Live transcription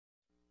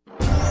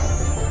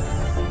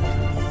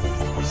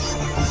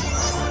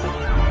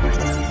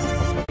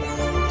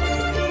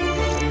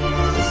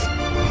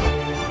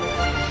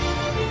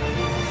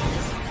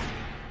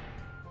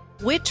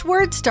Which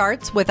word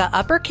starts with an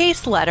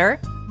uppercase letter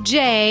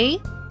J?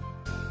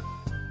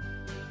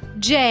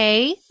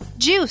 J.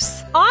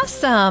 Juice.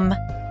 Awesome!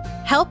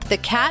 Help the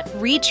cat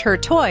reach her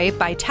toy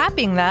by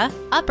tapping the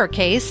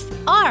uppercase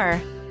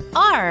R.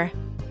 R.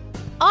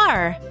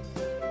 R.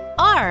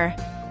 R.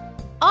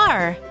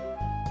 R.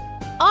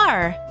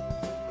 R.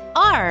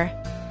 R.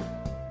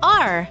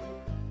 R.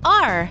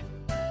 R.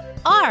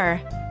 R.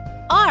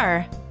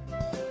 R.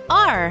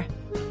 R.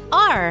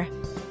 R.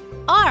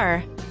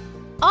 R.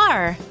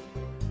 R.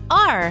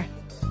 R.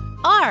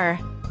 R.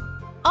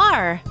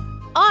 R.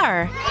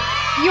 R.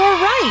 You're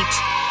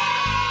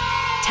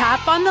right!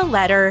 Tap on the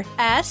letter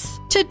S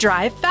to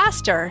drive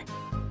faster.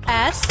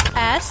 S,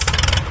 S,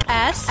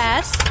 S,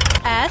 S,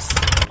 S,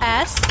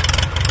 S,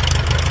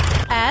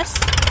 S,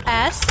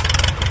 S,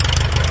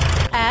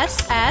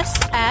 S, S,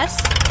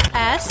 S,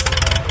 S,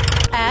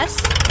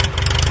 S,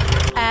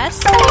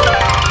 S.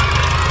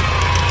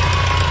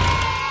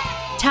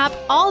 Tap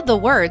all the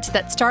words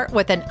that start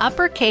with an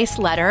uppercase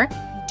letter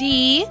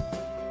D.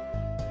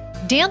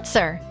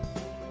 Dancer.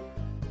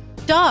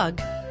 Dog.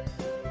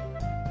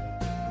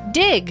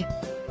 Dig.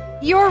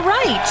 You're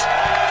right!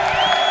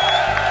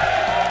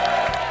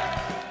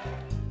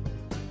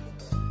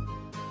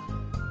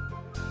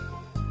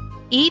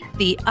 Eat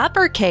the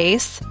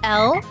uppercase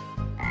L.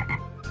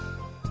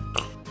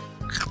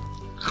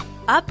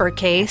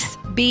 Uppercase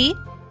B.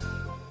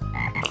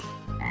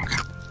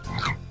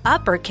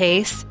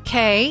 Uppercase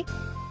K.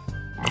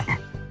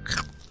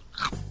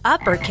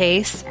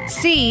 Uppercase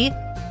C.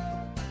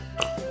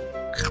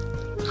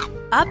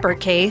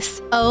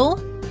 Uppercase O.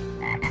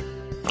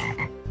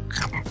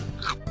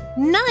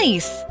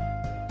 Nice!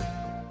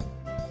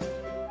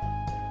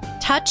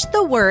 Touch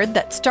the word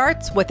that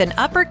starts with an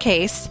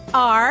uppercase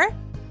R.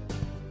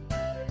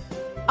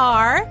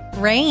 R.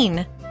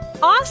 Rain.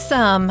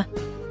 Awesome!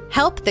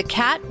 Help the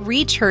cat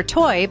reach her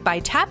toy by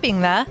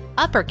tapping the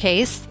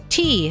uppercase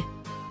T.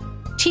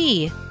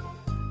 T.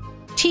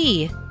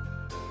 T.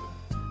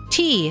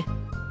 T.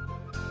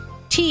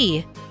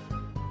 T.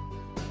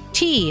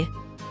 T.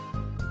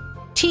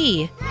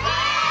 T.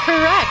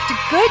 Correct!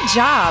 Good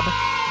job!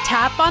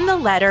 Tap on the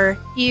letter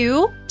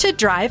U to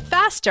drive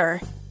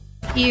faster.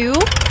 U.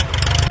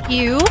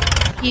 U.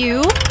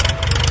 U.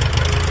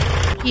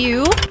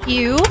 U.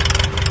 U.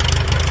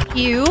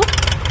 U.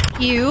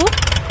 U.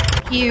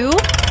 U.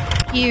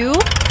 U.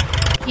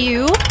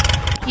 U.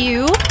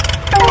 U.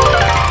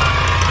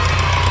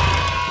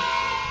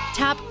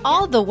 Tap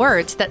all the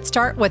words that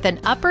start with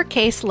an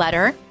uppercase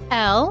letter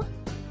L.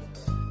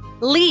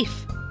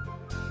 Leaf.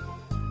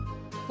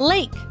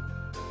 Lake.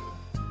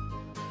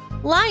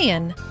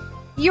 Lion.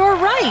 You're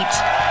right!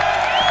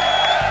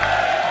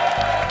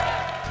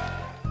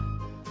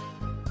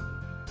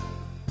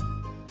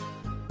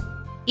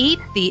 Eat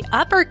the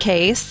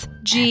uppercase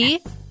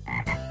G.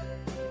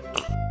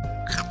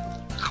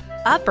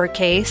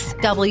 Uppercase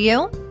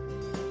W.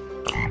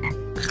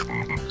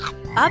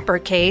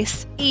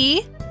 Uppercase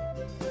E.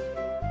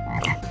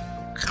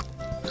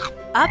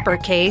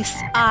 Uppercase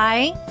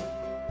I.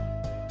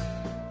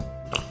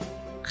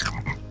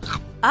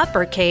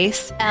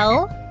 Uppercase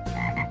L.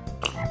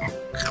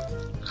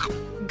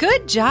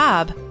 Good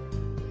job!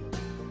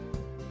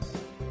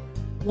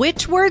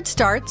 Which word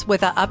starts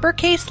with an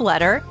uppercase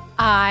letter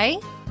I?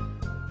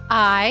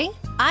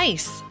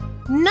 Ice.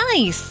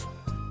 Nice!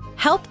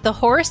 Help the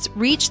horse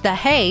reach the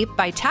hay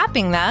by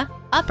tapping the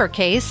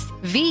uppercase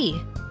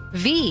V.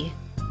 V.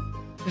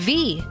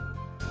 V.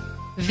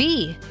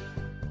 V.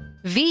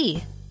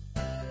 V.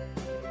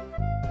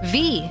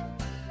 V.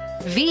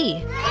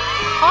 V.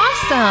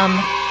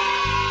 Awesome!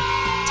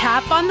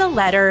 Tap on the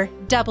letter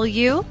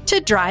W to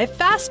drive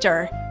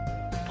faster.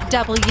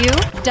 W,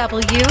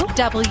 W,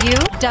 W,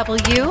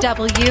 W, W,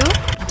 W,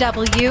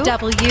 W,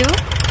 W,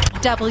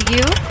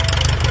 W,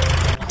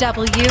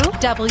 W,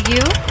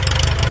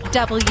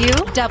 W,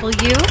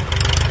 W.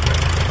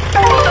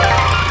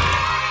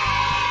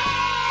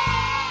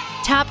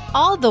 Tap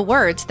all the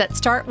words that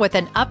start with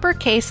an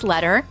uppercase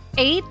letter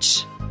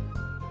H.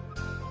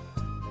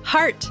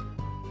 Heart.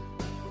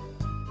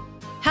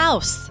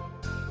 House.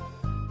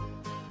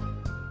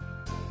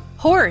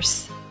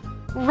 Horse.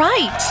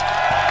 Right!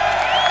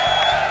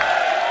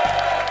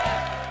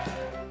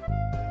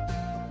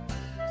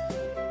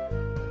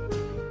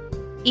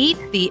 Eat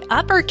the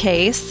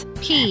uppercase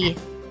P.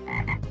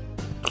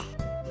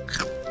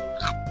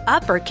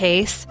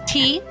 Uppercase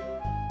T.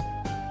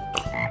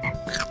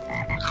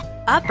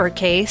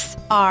 Uppercase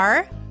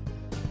R.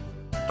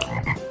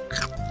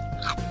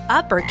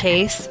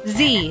 Uppercase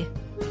Z.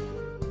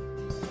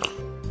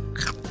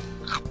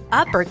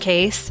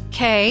 Uppercase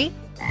K.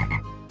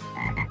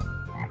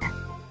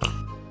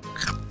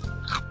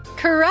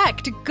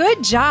 Correct!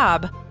 Good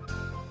job!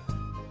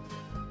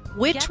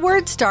 Which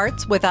word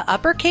starts with an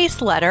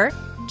uppercase letter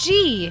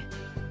G?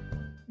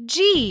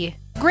 G.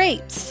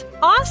 Grapes.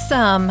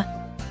 Awesome!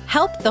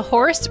 Help the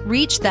horse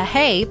reach the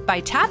hay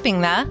by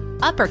tapping the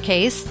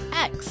uppercase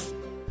X.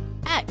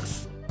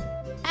 X.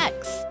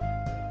 X.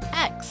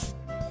 X.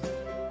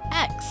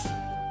 X.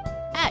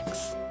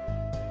 X.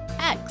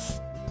 X.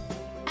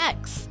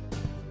 X.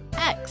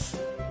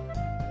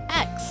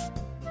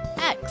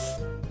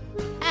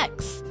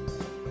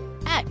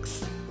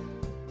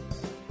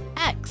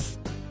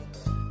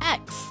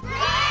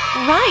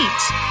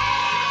 right!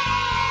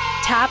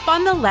 Tap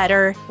on the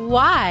letter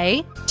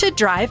Y to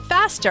drive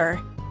faster.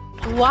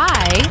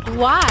 Y,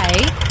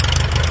 Y,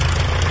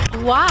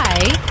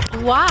 Y,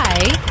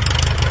 Y,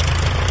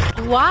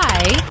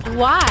 Y,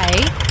 Y,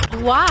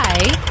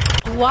 Y,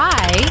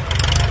 Y,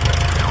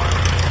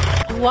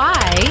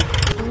 Y,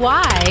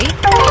 Y.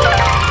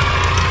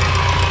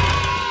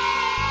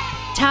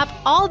 Tap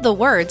all the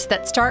words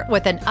that start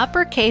with an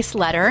uppercase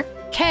letter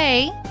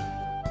K.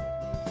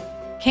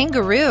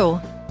 Kangaroo,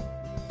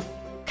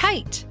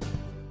 kite,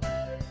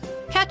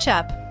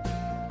 ketchup.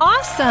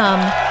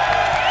 Awesome!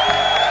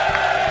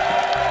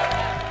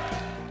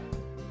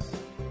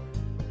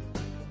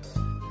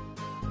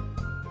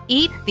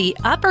 Eat the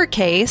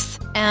uppercase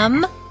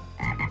M,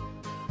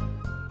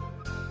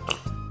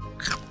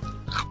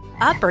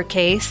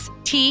 uppercase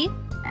T,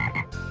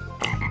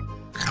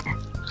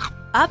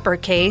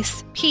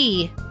 uppercase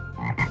P,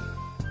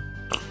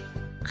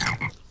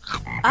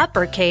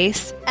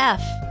 uppercase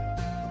F,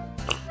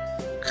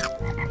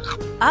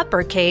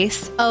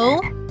 uppercase O.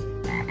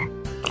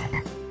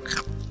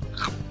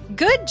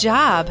 Good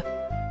job!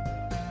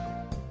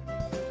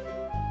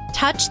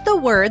 Touch the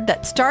word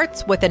that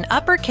starts with an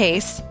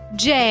uppercase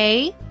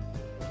J.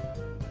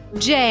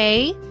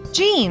 J,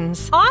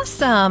 jeans.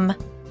 Awesome!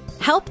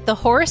 Help the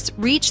horse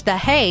reach the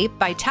hay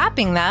by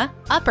tapping the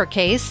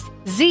uppercase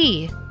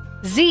Z.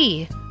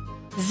 Z,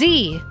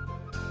 Z,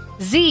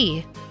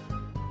 Z,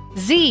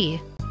 Z,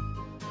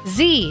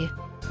 Z,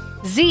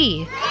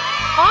 Z.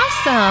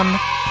 Awesome!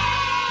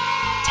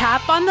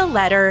 Tap on the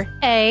letter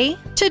A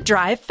to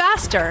drive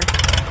faster.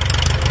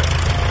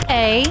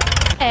 A,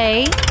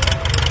 A,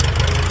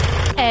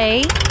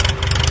 A,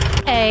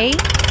 A,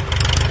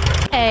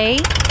 A,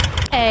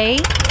 A,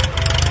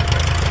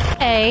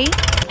 A,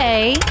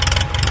 A.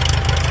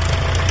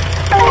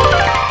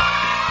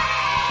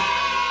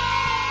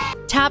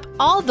 Tap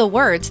all the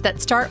words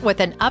that start with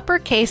an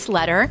uppercase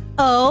letter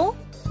O.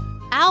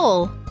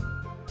 Owl,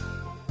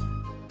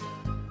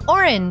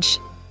 orange,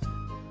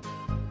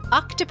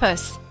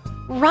 octopus.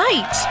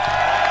 Right!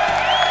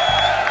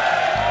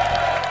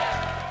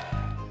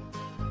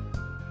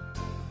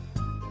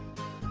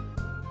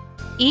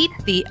 Eat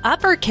the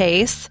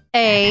uppercase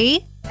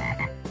A,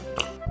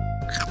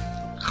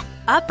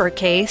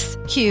 uppercase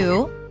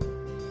Q,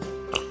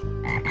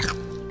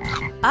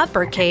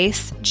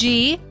 uppercase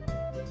G,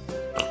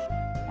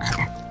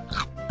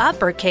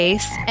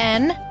 uppercase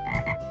N,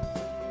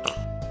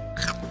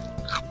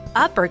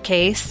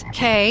 uppercase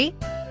K.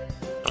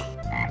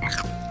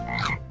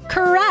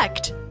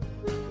 Correct!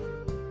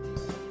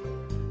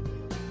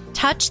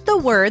 Touch the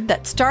word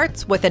that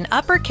starts with an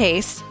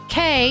uppercase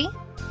K.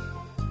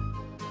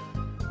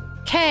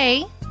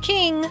 K,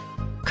 king.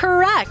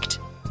 Correct!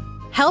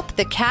 Help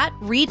the cat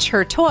reach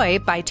her toy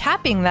by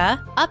tapping the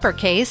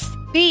uppercase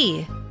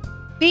B.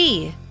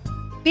 B,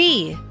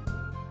 B,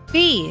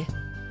 B,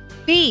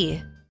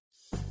 B,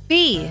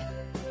 B,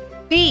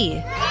 B.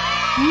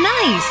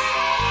 Nice!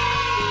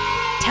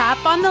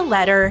 Tap on the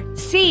letter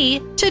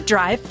C to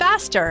drive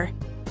faster.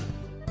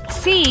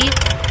 C,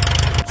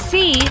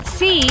 C,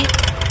 C,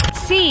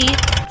 C,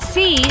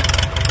 C,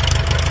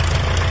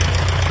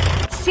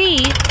 C,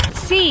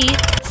 C,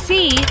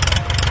 C,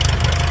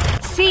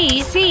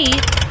 C, C,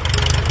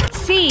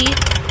 C.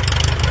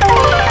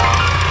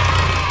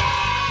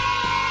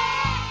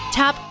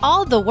 Tap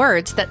all the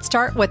words that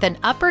start with an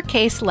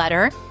uppercase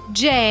letter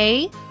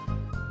J.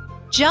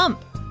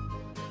 Jump,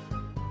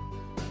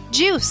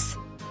 juice,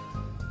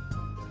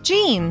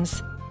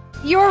 jeans.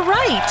 You're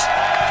right!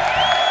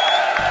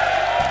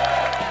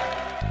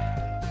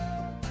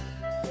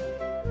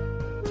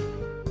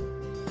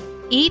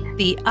 Eat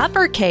the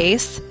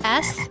uppercase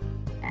S,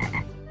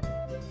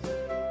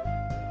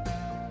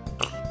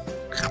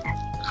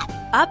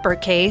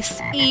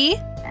 uppercase E,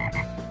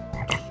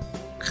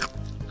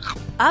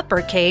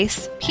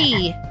 uppercase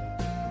P,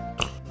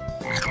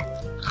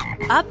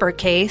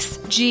 uppercase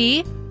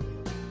G,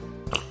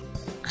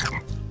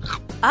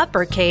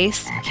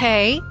 uppercase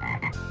K.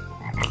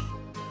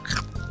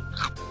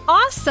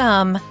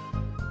 Awesome!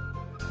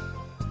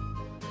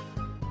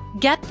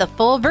 Get the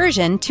full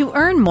version to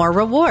earn more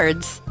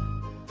rewards.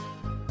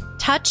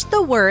 Touch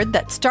the word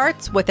that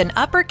starts with an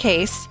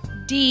uppercase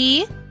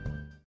D.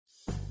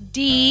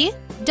 D,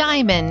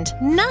 diamond.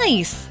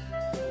 Nice!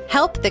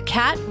 Help the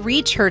cat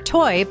reach her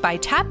toy by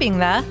tapping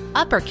the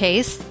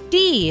uppercase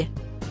D.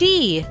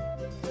 D,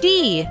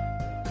 D,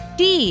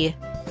 D,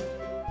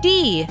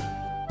 D,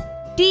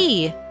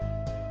 D,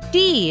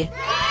 D.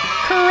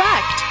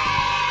 Correct!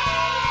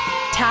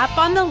 Tap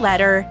on the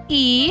letter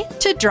E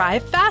to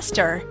drive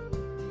faster.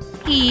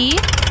 E,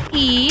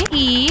 E,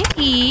 E,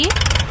 E,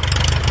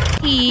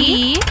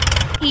 E,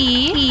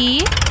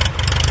 E,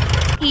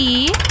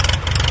 E,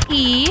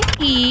 E,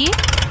 E,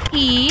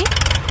 E,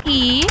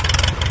 E.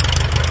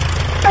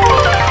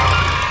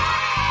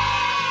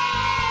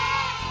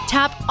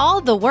 Tap all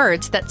the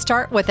words that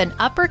start with an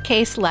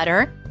uppercase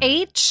letter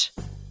H.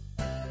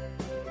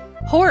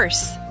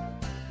 Horse,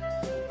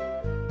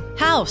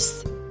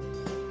 house,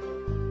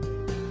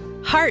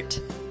 heart.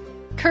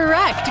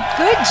 Correct.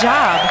 Good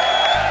job.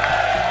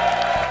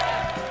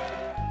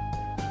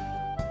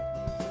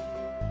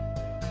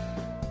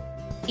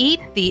 Eat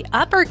the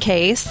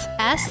uppercase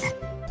S,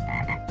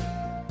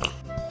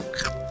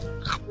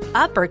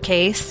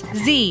 uppercase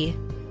Z,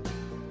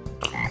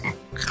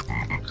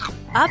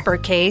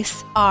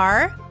 uppercase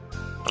R,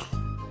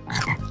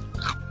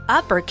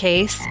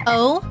 uppercase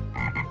O,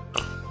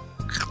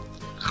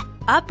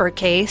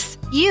 uppercase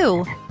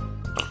U.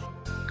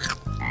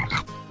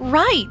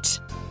 Right!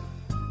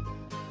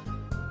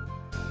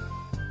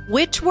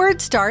 Which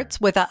word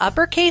starts with an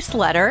uppercase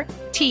letter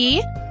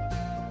T?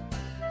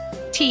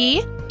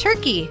 T,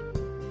 turkey.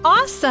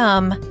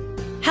 Awesome!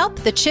 Help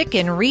the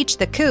chicken reach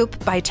the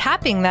coop by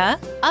tapping the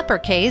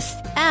uppercase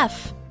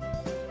F.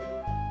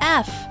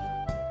 F,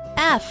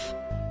 F,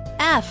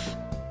 F,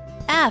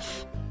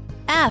 F,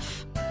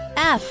 F,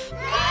 F.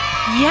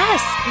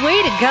 Yes,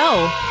 way to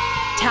go!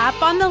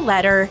 Tap on the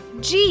letter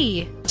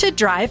G to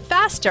drive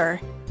faster.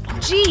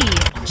 G,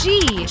 G,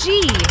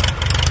 G,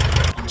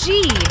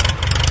 G,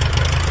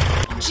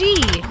 G,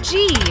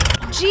 G,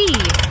 G,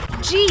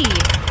 G,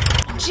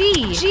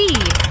 G, G,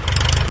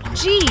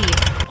 G,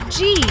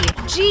 G,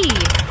 G.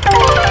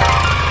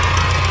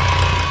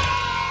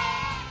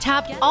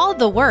 Tap all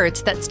the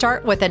words that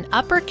start with an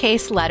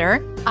uppercase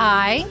letter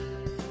I.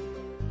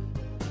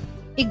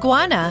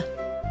 Iguana,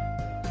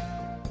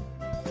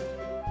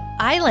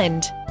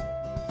 island,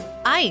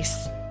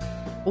 ice.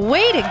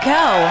 Way to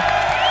go!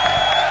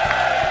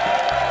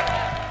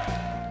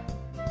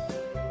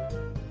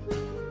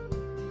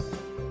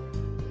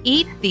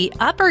 Eat the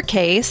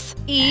uppercase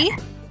E,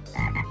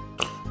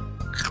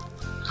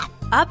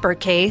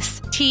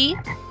 uppercase T,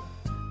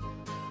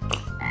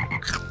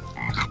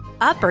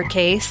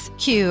 uppercase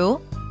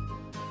Q,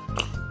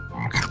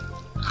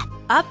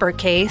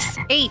 uppercase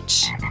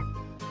H,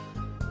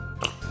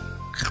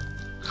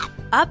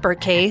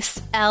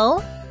 uppercase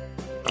L.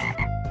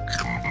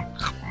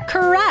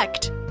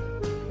 Correct!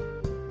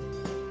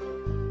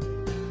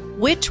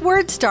 Which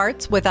word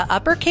starts with an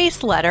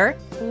uppercase letter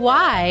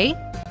Y?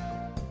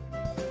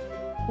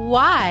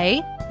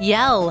 Y,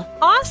 yell.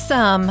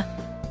 Awesome!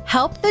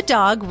 Help the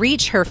dog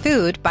reach her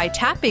food by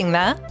tapping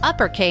the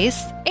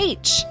uppercase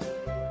H.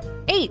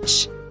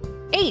 H,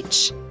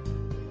 H,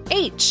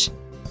 H,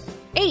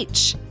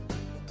 H,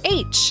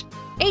 H,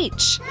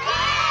 H.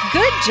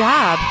 Good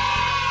job!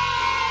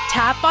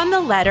 Tap on the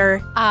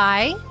letter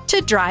I to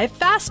drive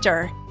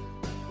faster.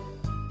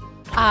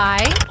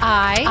 I,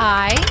 I,